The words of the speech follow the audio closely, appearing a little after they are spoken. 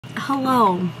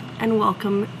Hello and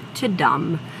welcome to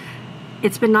Dumb.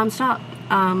 It's been nonstop.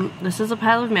 This is a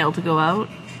pile of mail to go out.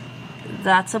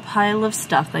 That's a pile of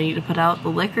stuff that I need to put out. The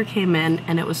liquor came in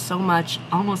and it was so much,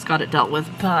 almost got it dealt with,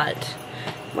 but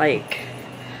like,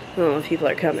 I don't know if people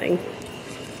are coming.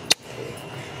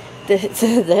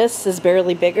 This is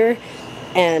barely bigger,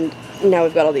 and now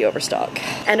we've got all the overstock.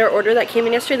 And our order that came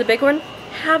in yesterday, the big one,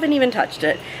 haven't even touched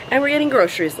it. And we're getting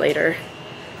groceries later.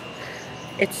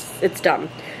 It's dumb.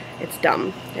 It's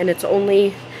dumb. And it's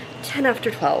only 10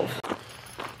 after 12.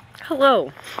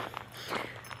 Hello.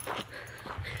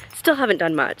 Still haven't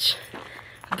done much.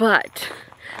 But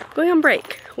going on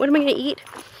break. What am I gonna eat?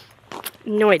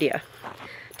 No idea.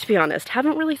 To be honest,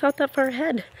 haven't really thought that far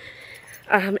ahead.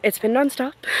 It's been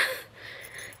nonstop.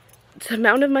 The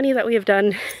amount of money that we have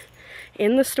done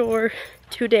in the store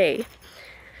today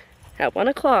at 1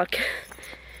 o'clock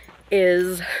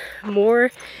is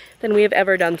more than we have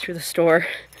ever done through the store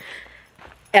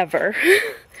ever.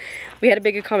 We had a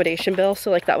big accommodation bill,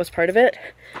 so like that was part of it.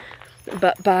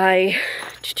 But by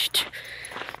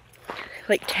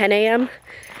like 10 a.m.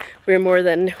 we were more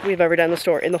than we've ever done in the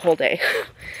store in the whole day.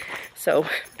 So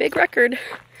big record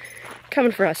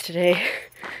coming for us today,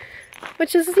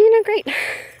 which is, you know, great.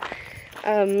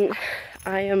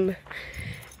 I am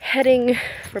heading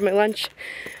for my lunch,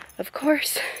 of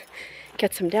course,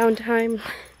 get some downtime.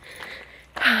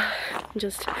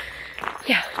 Just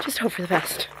hope for the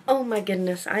best. Oh my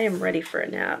goodness, I am ready for a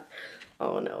nap.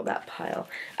 Oh no, that pile.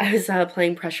 I was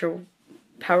playing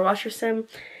Power Washer Sim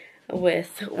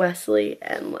with Wesley,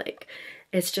 and like,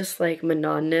 it's just like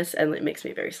monotonous and it makes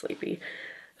me very sleepy.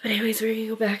 But anyways, we're gonna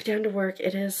go back down to work.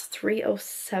 It is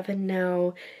 3:07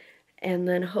 now, and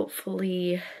then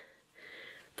hopefully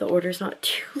the order's not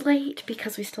too late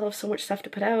because we still have so much stuff to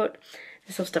put out.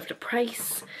 We still have stuff to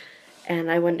price,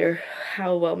 and I wonder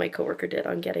how well my coworker did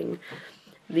on getting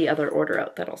the other order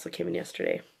out that also came in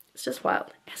yesterday. It's just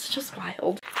wild. It's just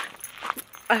wild.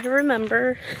 I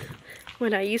remember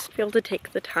when I used to be able to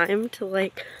take the time to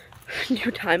like do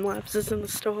time lapses in the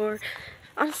store.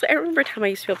 Honestly, I remember a time I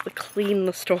used to be able to clean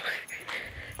the store.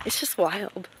 It's just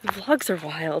wild. The vlogs are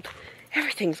wild.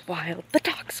 Everything's wild. The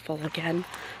dog's full again.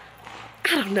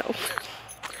 I don't know.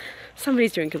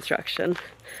 Somebody's doing construction.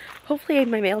 Hopefully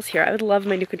my mail's here. I would love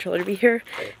my new controller to be here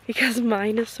because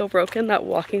mine is so broken that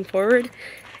walking forward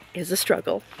is a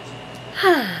struggle.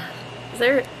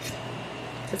 There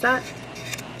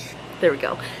we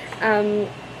go.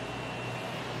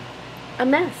 A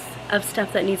mess of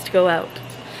stuff that needs to go out.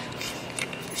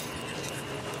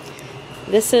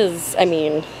 This is, I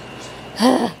mean,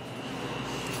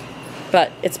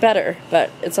 but it's better, but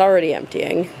it's already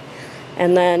emptying.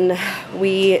 And then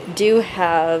we do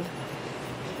have,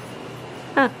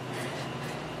 I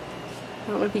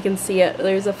don't know if you can see it,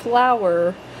 there's a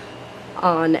flower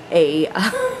on a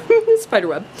spider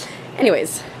web.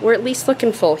 Anyways, we're at least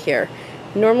looking full here.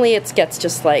 Normally it gets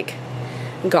just like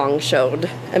gong showed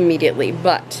immediately,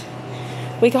 but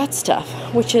we got stuff,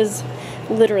 which is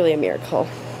literally a miracle.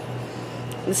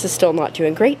 This is still not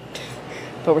doing great,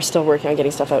 but we're still working on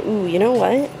getting stuff out. Ooh, you know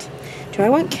what? Do I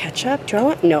want ketchup?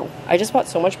 No, I just bought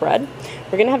so much bread.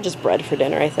 We're gonna have just bread for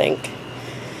dinner, I think.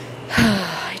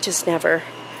 It just never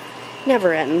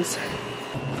ends.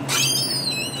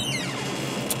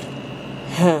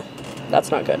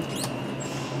 That's not good.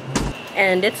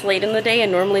 And it's late in the day,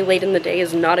 and normally late in the day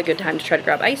is not a good time to try to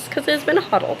grab ice because it has been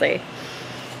hot all day.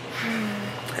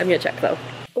 I'm gonna check though.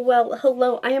 Well,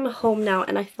 hello, I am home now,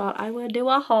 and I thought I would do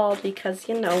a haul because,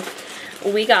 you know,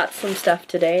 we got some stuff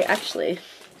today. Actually,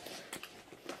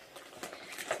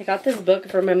 I got this book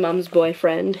for my mom's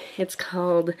boyfriend. It's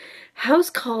called House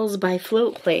Calls by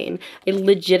Float Plane. I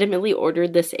legitimately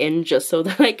ordered this in just so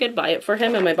that I could buy it for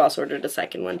him, and my boss ordered a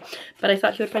second one. But I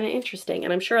thought he would find it interesting,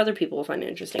 and I'm sure other people will find it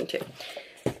interesting too.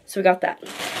 So we got that.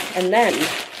 And then,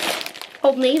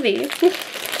 Old Navy.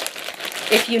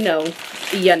 If you know,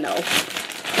 you know.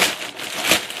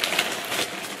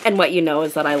 And what you know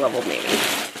is that I love Old Navy.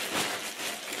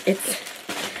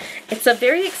 It's a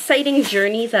very exciting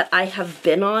journey that I have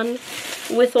been on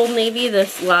with Old Navy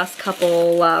this last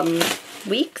couple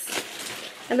weeks.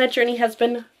 And that journey has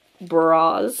been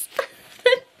bras.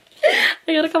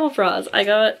 I got a couple bras. I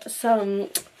got some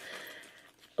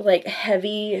like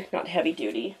not heavy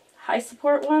duty, high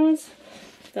support ones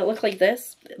that look like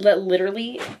this. That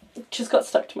literally just got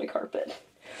stuck to my carpet.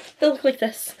 They look like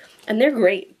this. And they're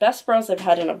great. Best bras I've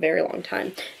had in a very long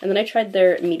time. And then I tried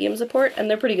their medium support, and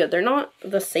they're pretty good. They're not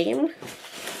the same,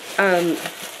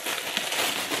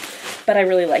 but I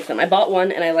really like them. I bought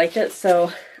one and I liked it,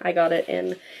 so I got it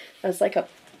in as like a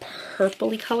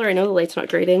purpley color. I know the light's not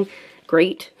great,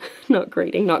 grate, not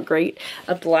grating, not great.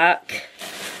 A black,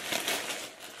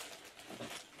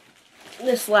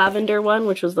 this lavender one,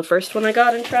 which was the first one I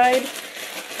got and tried.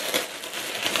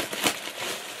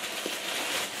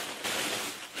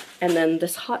 And then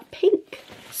this hot pink.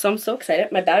 So I'm so excited.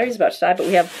 My battery's about to die, but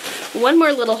we have one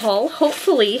more little haul.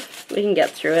 Hopefully we can get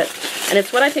through it. And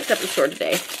it's what I picked up at the store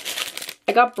today.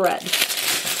 I got bread.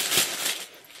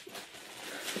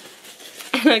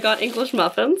 And I got English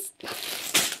muffins.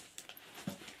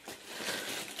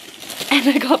 And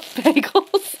I got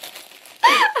bagels.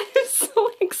 I'm so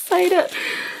excited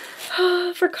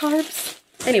for carbs.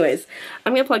 Anyways,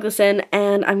 I'm gonna plug this in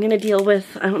and I'm gonna deal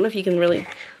with, I don't know if you can really,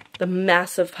 the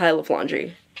massive pile of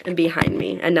laundry and behind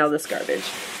me, and now this garbage.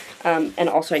 And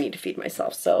also I need to feed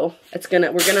myself, so it's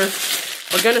gonna, we're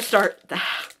gonna start,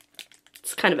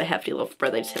 it's kind of a hefty loaf of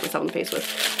bread I just hit myself in the face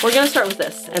with. We're gonna start with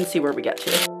this and see where we get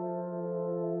to.